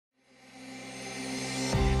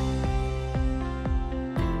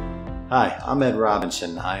Hi, I'm Ed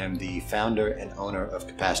Robinson. I am the founder and owner of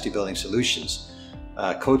Capacity Building Solutions,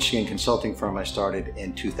 a coaching and consulting firm I started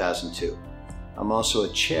in 2002. I'm also a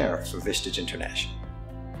chair for Vistage International.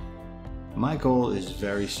 My goal is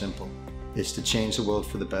very simple. It's to change the world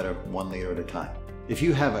for the better, one leader at a time. If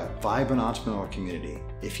you have a vibrant entrepreneurial community,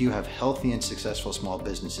 if you have healthy and successful small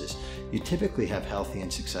businesses, you typically have healthy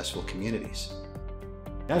and successful communities.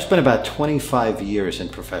 I've spent about 25 years in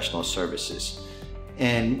professional services.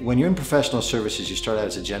 And when you're in professional services, you start out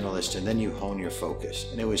as a generalist and then you hone your focus.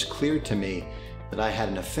 And it was clear to me that I had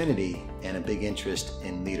an affinity and a big interest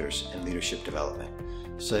in leaders and leadership development.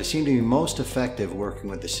 So I seemed to be most effective working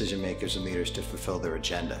with decision makers and leaders to fulfill their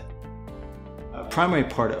agenda. A primary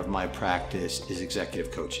part of my practice is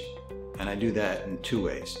executive coaching. And I do that in two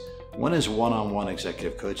ways. One is one-on-one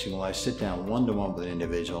executive coaching, where I sit down one-to-one with an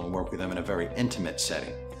individual and work with them in a very intimate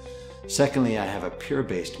setting. Secondly, I have a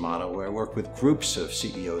peer-based model where I work with groups of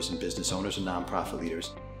CEOs and business owners and nonprofit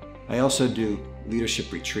leaders. I also do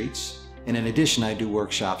leadership retreats, and in addition, I do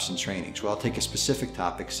workshops and trainings where I'll take a specific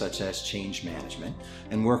topic such as change management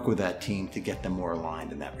and work with that team to get them more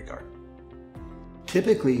aligned in that regard.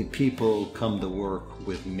 Typically, people come to work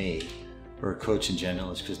with me or a coach in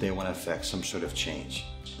general is because they want to affect some sort of change.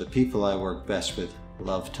 The people I work best with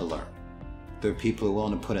love to learn. They're people who are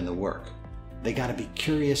willing to put in the work. They got to be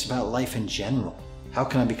curious about life in general. How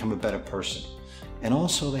can I become a better person? And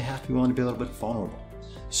also they have to be willing to be a little bit vulnerable.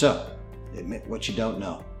 So, admit what you don't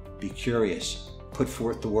know. Be curious. Put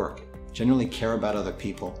forth the work. Generally care about other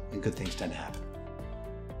people, and good things tend to happen.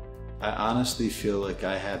 I honestly feel like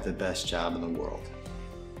I have the best job in the world.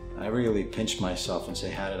 I really pinch myself and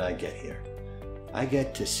say, how did I get here? I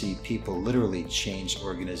get to see people literally change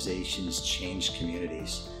organizations, change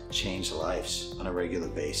communities, change lives on a regular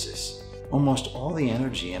basis. Almost all the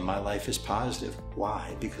energy in my life is positive.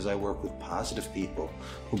 Why? Because I work with positive people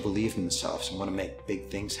who believe in themselves and want to make big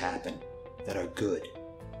things happen that are good.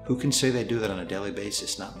 Who can say they do that on a daily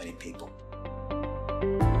basis? Not many people.